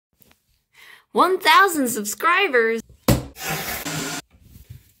1,000 subscribers!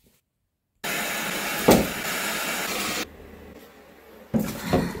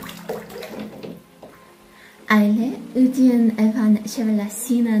 Eile Udian Evan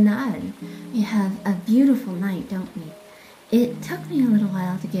Chevelasina Naal. We have a beautiful night, don't we? It took me a little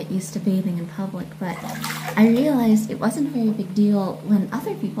while to get used to bathing in public, but I realized it wasn't a very big deal when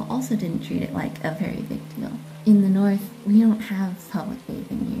other people also didn't treat it like a very big deal. In the north, we don't have public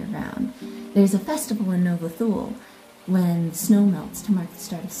bathing year-round. There's a festival in Nova Thule when snow melts to mark the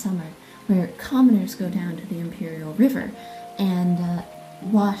start of summer, where commoners go down to the Imperial River and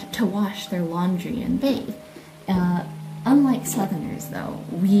wash their laundry and bathe. Unlike Southerners, though,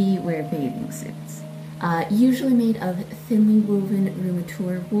 we wear bathing suits. Usually made of thinly woven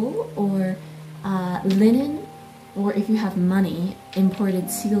rumateur wool or linen, or if you have money, imported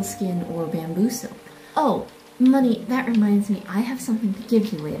sealskin or bamboo silk. Oh, money, that reminds me, I have something to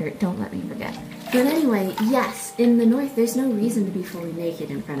give you later, don't let me forget. But anyway, yes, in the north there's no reason to be fully naked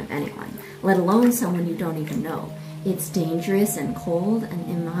in front of anyone, let alone someone you don't even know. It's dangerous and cold and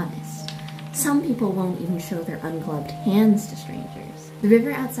immodest. Some people won't even show their ungloved hands to strangers. The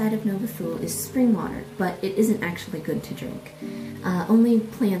river outside of Nova Thule is spring water, but it isn't actually good to drink. Only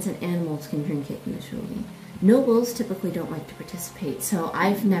plants and animals can drink it usually. Nobles typically don't like to participate, so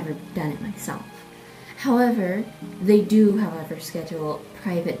I've never done it myself. However, they do, however, schedule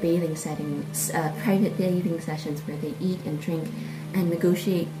private bathing sessions where they eat and drink and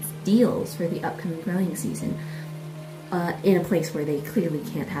negotiate deals for the upcoming growing season. In a place where they clearly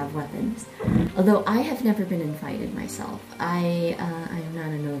can't have weapons. Although I have never been invited myself. I am not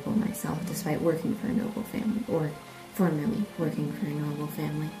a noble myself, despite working for a noble family, or formerly working for a noble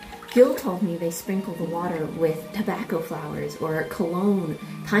family. Gil told me they sprinkle the water with tobacco flowers or cologne,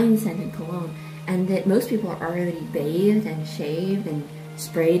 pine-scented cologne, and that most people are already bathed and shaved and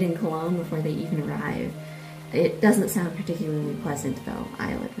sprayed in cologne before they even arrive. It doesn't sound particularly pleasant, though,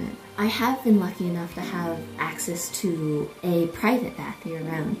 I'll admit. I have been lucky enough to have access to a private bath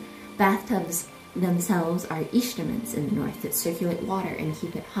year-round. Bathtubs themselves are instruments in the north that circulate water and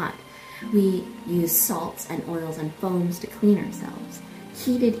keep it hot. We use salts and oils and foams to clean ourselves.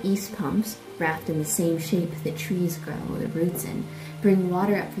 Heated east pumps, wrapped in the same shape that trees grow their roots in, bring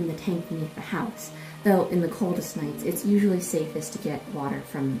water up from the tank beneath the house, though in the coldest nights it's usually safest to get water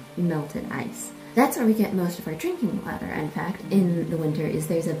from melted ice. That's where we get most of our drinking water, in fact, in the winter, is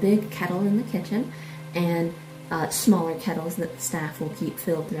there's a big kettle in the kitchen and smaller kettles that the staff will keep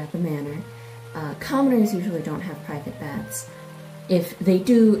filled throughout the manor. Commoners usually don't have private baths. If they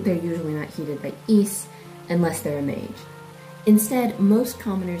do, they're usually not heated by east, unless they're a mage. Instead, most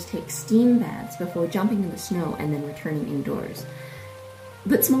commoners take steam baths before jumping in the snow and then returning indoors.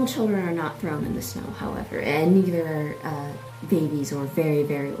 But small children are not thrown in the snow, however, and neither are babies or very,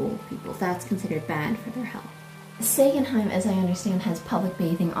 very old people. That's considered bad for their health. Sagenheim, as I understand, has public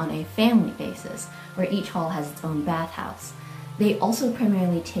bathing on a family basis, where each hall has its own bathhouse. They also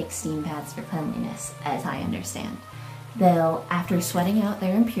primarily take steam baths for cleanliness, as I understand. After sweating out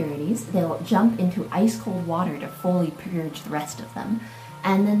their impurities, they'll jump into ice-cold water to fully purge the rest of them,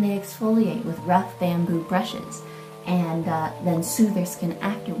 and then they exfoliate with rough bamboo brushes, and then soothe their skin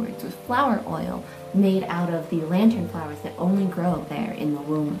afterwards with flower oil made out of the lantern flowers that only grow there in the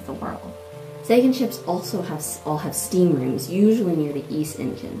womb of the world. Sagan ships also all have steam rooms, usually near the east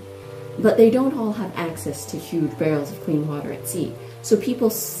engine, but they don't all have access to huge barrels of clean water at sea, so people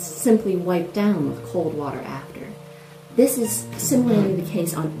simply wipe down with cold water after. This is similarly the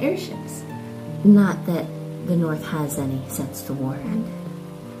case on airships. Not that the North has any since the war ended.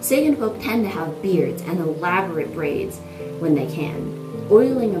 Sagan folk tend to have beards and elaborate braids when they can.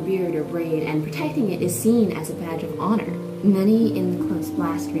 Oiling a beard or braid and protecting it is seen as a badge of honor. Many in the close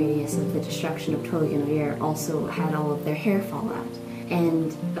blast radius of the destruction of Toygen also had all of their hair fall out.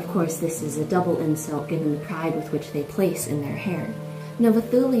 And, of course, this is a double insult given the pride with which they place in their hair.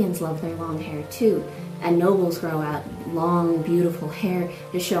 Novathulians love their long hair too, and nobles grow out long, beautiful hair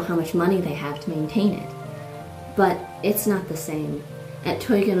to show how much money they have to maintain it. But it's not the same. At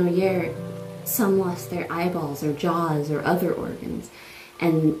Toygen, some lost their eyeballs or jaws or other organs,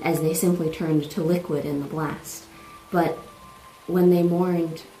 and as they simply turned to liquid in the blast. But when they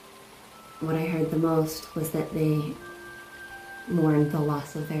mourned, what I heard the most was that they mourned the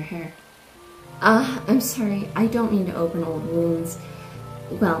loss of their hair. I'm sorry, I don't mean to open old wounds.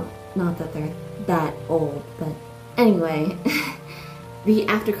 Well, not that they're that old, but anyway. The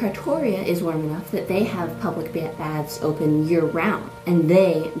Aftercartoria is warm enough that they have public baths open year-round, and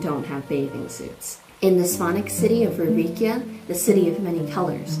they don't have bathing suits. In the Svannic city of Rurikia, the city of many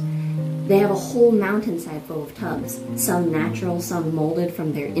colors, They have a whole mountainside full of tubs, some natural, some molded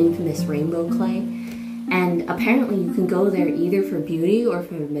from their infamous rainbow clay. And apparently you can go there either for beauty or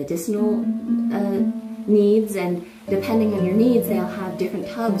for medicinal needs, and depending on your needs, they'll have different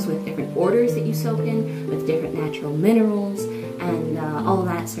tubs with different orders that you soak in, with different natural minerals, and all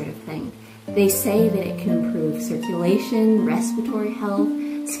that sort of thing. They say that it can improve circulation, respiratory health,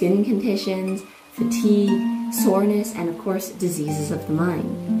 skin conditions, fatigue, soreness, and of course, diseases of the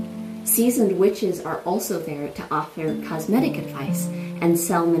mind. Seasoned witches are also there to offer cosmetic advice and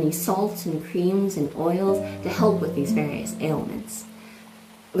sell many salts and creams and oils to help with these various ailments.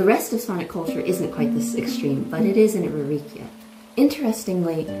 The rest of Sonic culture isn't quite this extreme, but it is in Rurikia.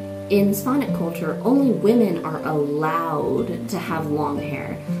 Interestingly, in Sonic culture, only women are allowed to have long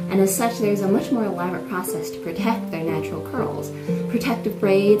hair, and as such there's a much more elaborate process to protect their natural curls. Protective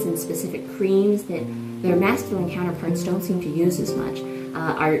braids and specific creams that their masculine counterparts don't seem to use as much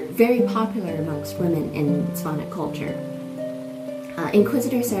are very popular amongst women in Sonic culture.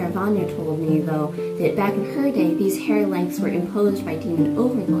 Inquisitor Saravanya told me, though, that back in her day, these hair lengths were imposed by demon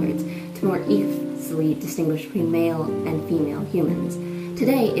overlords to more easily distinguish between male and female humans.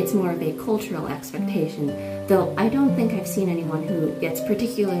 Today, it's more of a cultural expectation, though I don't think I've seen anyone who gets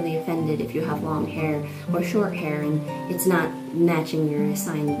particularly offended if you have long hair or short hair and it's not matching your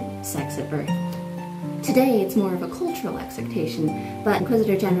assigned sex at birth. Today, it's more of a cultural expectation, but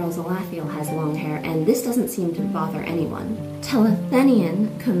Inquisitor General Zalathiel has long hair, and this doesn't seem to bother anyone.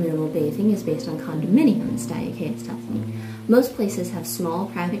 Telethenian communal bathing is based on condominiums, Diachaeus tells me. Most places have small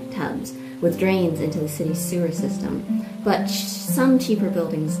private tubs with drains into the city's sewer system, but some cheaper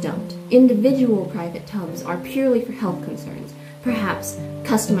buildings don't. Individual private tubs are purely for health concerns, perhaps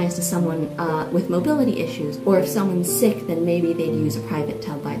customized to someone with mobility issues, or if someone's sick, then maybe they'd use a private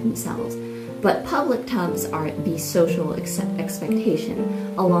tub by themselves. But public tubs are the social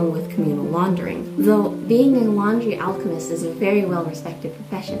expectation, along with communal laundering. Though being a laundry alchemist is a very well-respected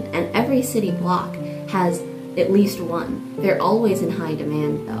profession, and every city block has at least one. They're always in high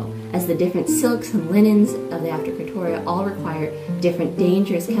demand, though, as the different silks and linens of the After Pretoria all require different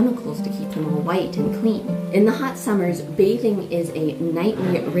dangerous chemicals to keep them all white and clean. In the hot summers, bathing is a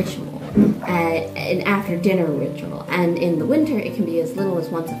nightly ritual, an after-dinner ritual, and in the winter it can be as little as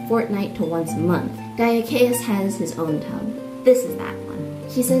once a fortnight to once a month. Diachaeus has his own tub. This is that one.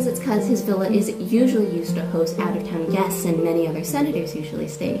 He says it's because his villa is usually used to host out-of-town guests and many other senators usually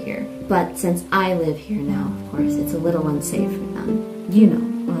stay here. But since I live here now, of course, it's a little unsafe for them. You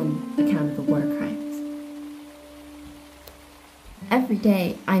know, on account of the war crimes. Every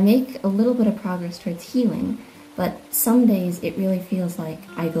day, I make a little bit of progress towards healing, but some days it really feels like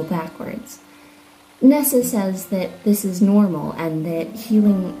I go backwards. Nessa says that this is normal and that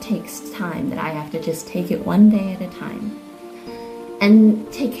healing takes time, that I have to just take it one day at a time.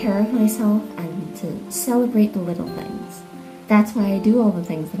 And take care of myself and to celebrate the little things. That's why I do all the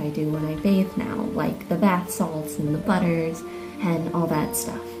things that I do when I bathe now, like the bath salts and the butters and all that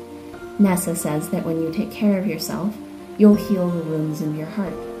stuff. Nessa says that when you take care of yourself, you'll heal the wounds in your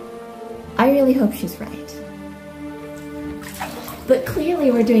heart. I really hope she's right. But clearly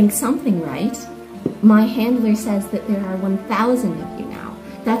we're doing something right. My handler says that there are 1,000 of you now.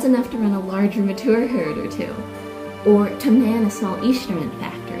 That's enough to run a larger mature herd or two, or to man a small instrument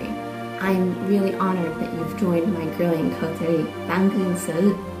factory. I'm really honored that you've joined my growing coterie.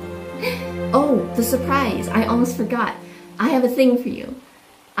 Oh, the surprise! I almost forgot. I have a thing for you.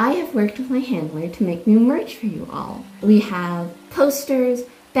 I have worked with my handler to make new merch for you all. We have posters,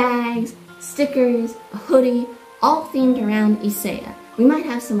 bags, stickers, a hoodie, all themed around Isaiah. We might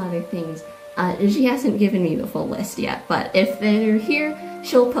have some other things. She hasn't given me the full list yet, but if they're here,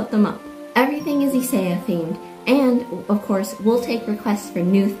 she'll put them up. Everything is Isaiah themed, and, of course, we'll take requests for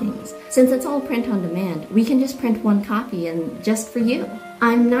new things. Since it's all print on demand, we can just print one copy and just for you.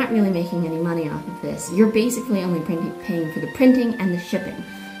 I'm not really making any money off of this. You're basically only paying for the printing and the shipping,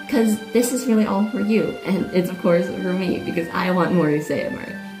 because this is really all for you, and it's of course for me, because I want more Isaiah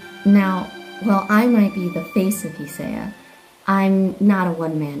merch. Now, while I might be the face of Isaiah, I'm not a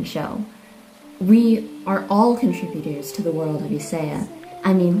one-man show. We are all contributors to the world of Isaiah.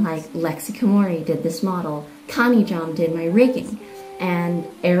 I mean, like Lexi Komori did this model, Connie Jom did my rigging, and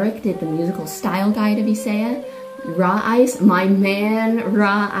Eric did the musical style guide of Isaiah. Raw Ice, my man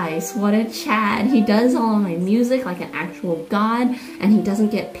Raw Ice, what a Chad. He does all of my music like an actual god, and he doesn't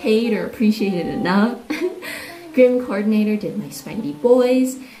get paid or appreciated enough. Grim Coordinator did my Spidey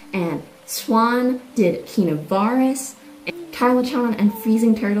Boys, and Swan did Kinavaris, and Tarlachan and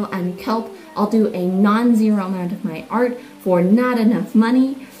Freezing Turtle and Kelp. I'll do a non-zero amount of my art for not enough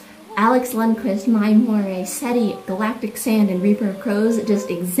money. Alex Lundquist, My Moray, Seti, Galactic Sand, and Reaper of Crows just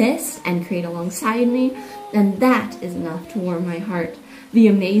exist and create alongside me, then that is enough to warm my heart. The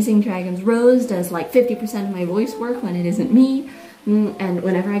Amazing Dragons Rose does like 50% of my voice work when it isn't me, and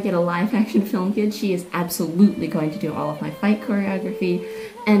whenever I get a live action film kid, she is absolutely going to do all of my fight choreography.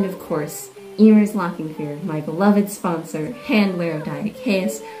 And of course, Emer's Lockingfear, my beloved sponsor, handler of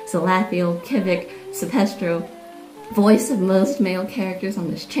Diachaeus, Salathiel, Kivik, Sepestro, voice of most male characters on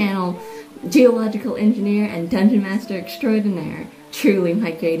this channel, geological engineer and dungeon master extraordinaire, truly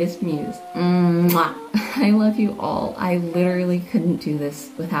my greatest muse. Mwah. I love you all. I literally couldn't do this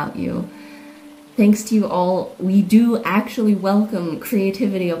without you. Thanks to you all, we do actually welcome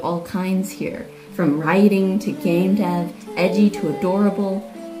creativity of all kinds here, from writing to game dev, edgy to adorable.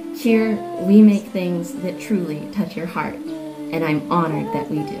 Here, we make things that truly touch your heart, and I'm honored that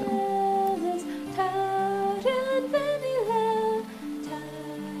we do.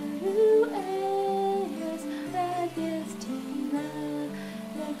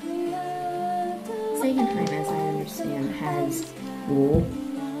 Secondheim, as I understand, has wool.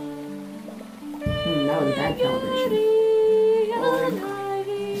 That was a bad calibration.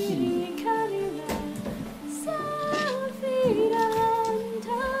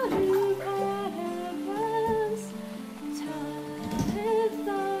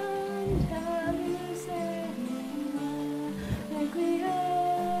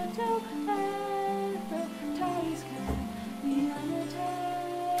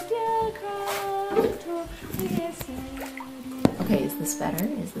 Okay, is this better?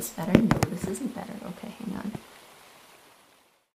 Is this better? No, this isn't better. Okay, hang on.